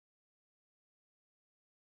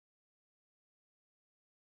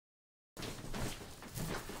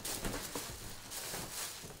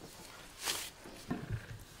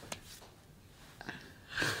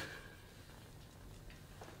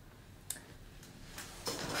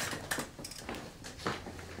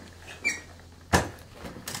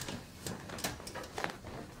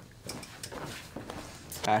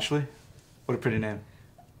Ashley? What a pretty name.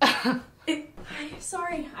 Hi,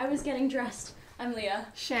 sorry, I was getting dressed. I'm Leah.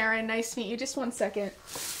 Sharon, nice to meet you. Just 1 second.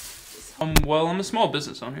 Well, I'm a small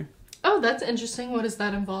business owner. Oh, that's interesting. What does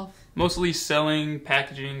that involve? Mostly selling,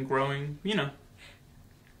 packaging, growing, You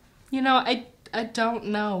know, I don't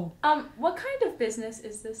know. What kind of business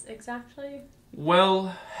is this exactly?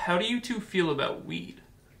 Well, how do you two feel about weed?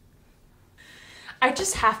 I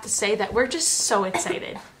just have to say that we're just so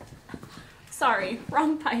excited. Sorry,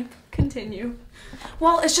 wrong pipe. Continue.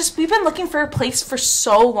 Well, it's just we've been looking for a place for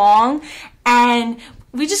so long, and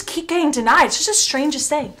we just keep getting denied. It's just the strangest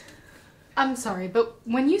thing. I'm sorry, but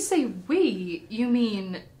when you say we, you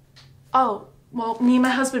mean... Oh, well, me and my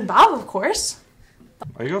husband Bob, of course.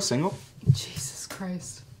 Are you girls single? Jesus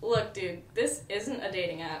Christ. Look, dude, this isn't a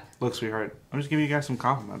dating app. Look, sweetheart, I'm just giving you guys some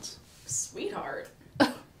compliments. Sweetheart.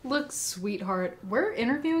 Look, sweetheart, we're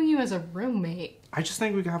interviewing you as a roommate. I just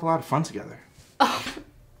think we can have a lot of fun together.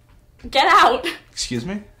 Get out! Excuse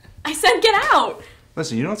me? I said get out!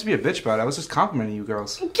 Listen, you don't have to be a bitch about it. I was just complimenting you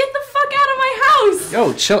girls. Get the fuck out of my house!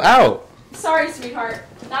 Yo, chill out! Sorry, sweetheart.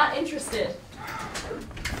 Not interested.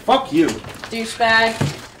 Fuck you!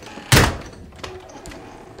 Douchebag.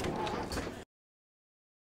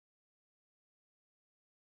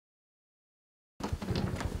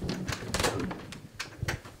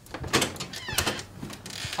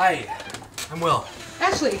 Hi, I'm Will.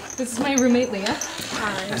 Ashley, this is my roommate, Leah.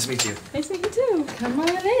 Hi. Nice to meet you. Nice to meet you too. Come on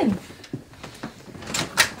in.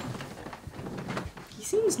 He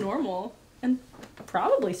seems normal. And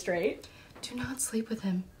probably straight. Do not sleep with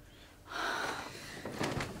him.